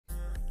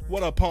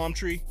What up, Palm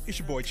Tree? It's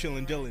your boy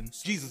Chillin' Dylan,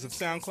 Jesus of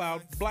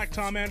SoundCloud, Black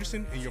Tom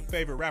Anderson, and your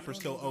favorite rapper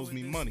still owes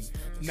me money.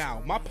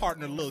 Now, my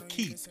partner Lil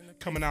Keith,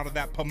 coming out of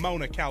that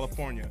Pomona,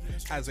 California,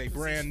 has a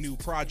brand new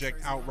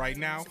project out right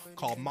now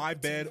called My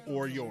Bed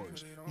or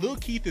Yours. Lil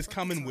Keith is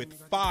coming with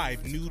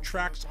 5 new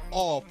tracks,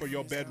 all for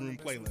your bedroom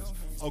playlist.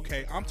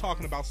 Okay, I'm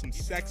talking about some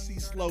sexy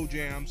slow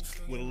jams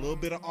with a little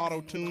bit of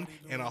auto-tune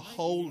and a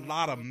whole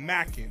lot of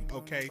macking,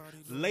 okay?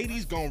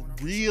 Ladies gonna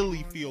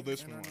really feel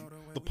this one.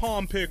 The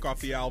palm pick off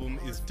the album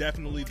is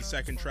definitely the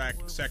second track,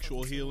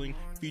 Sexual Healing,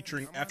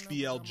 featuring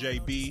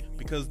FBLJB,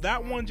 because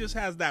that one just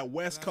has that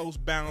West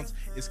Coast bounce.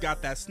 It's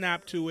got that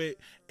snap to it,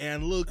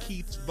 and Lil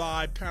Keith's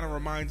vibe kind of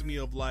reminds me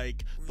of,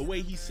 like, the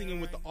way he's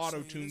singing with the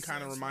auto-tune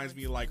kind of reminds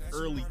me of, like,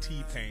 early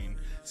T-Pain.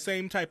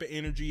 Same type of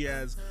energy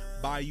as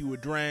Buy You a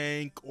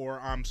Drink or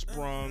I'm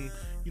Sprung,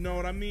 you know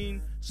what I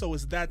mean? So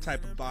it's that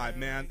type of vibe,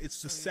 man.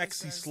 It's the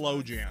sexy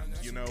slow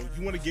jams, you know?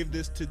 You want to give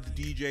this to the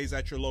DJs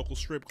at your local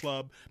strip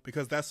club,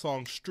 because that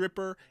song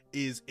Stripper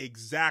is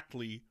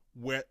exactly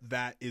what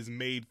that is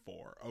made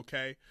for,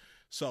 okay?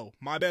 So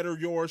My Bed or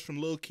Yours from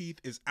Lil Keith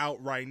is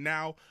out right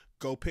now.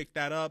 Go pick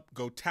that up,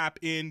 go tap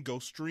in, go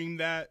stream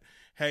that.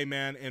 Hey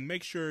man, and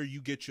make sure you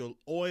get your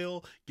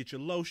oil, get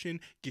your lotion,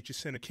 get your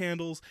scented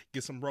candles,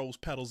 get some rose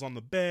petals on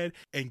the bed,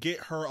 and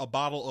get her a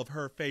bottle of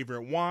her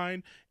favorite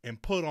wine,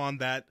 and put on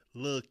that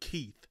Lil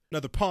Keith.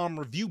 Another Palm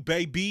review,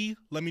 baby.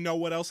 Let me know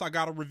what else I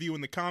got to review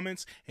in the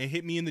comments, and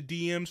hit me in the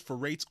DMs for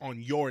rates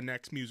on your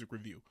next music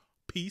review.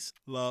 Peace,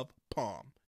 love, Palm.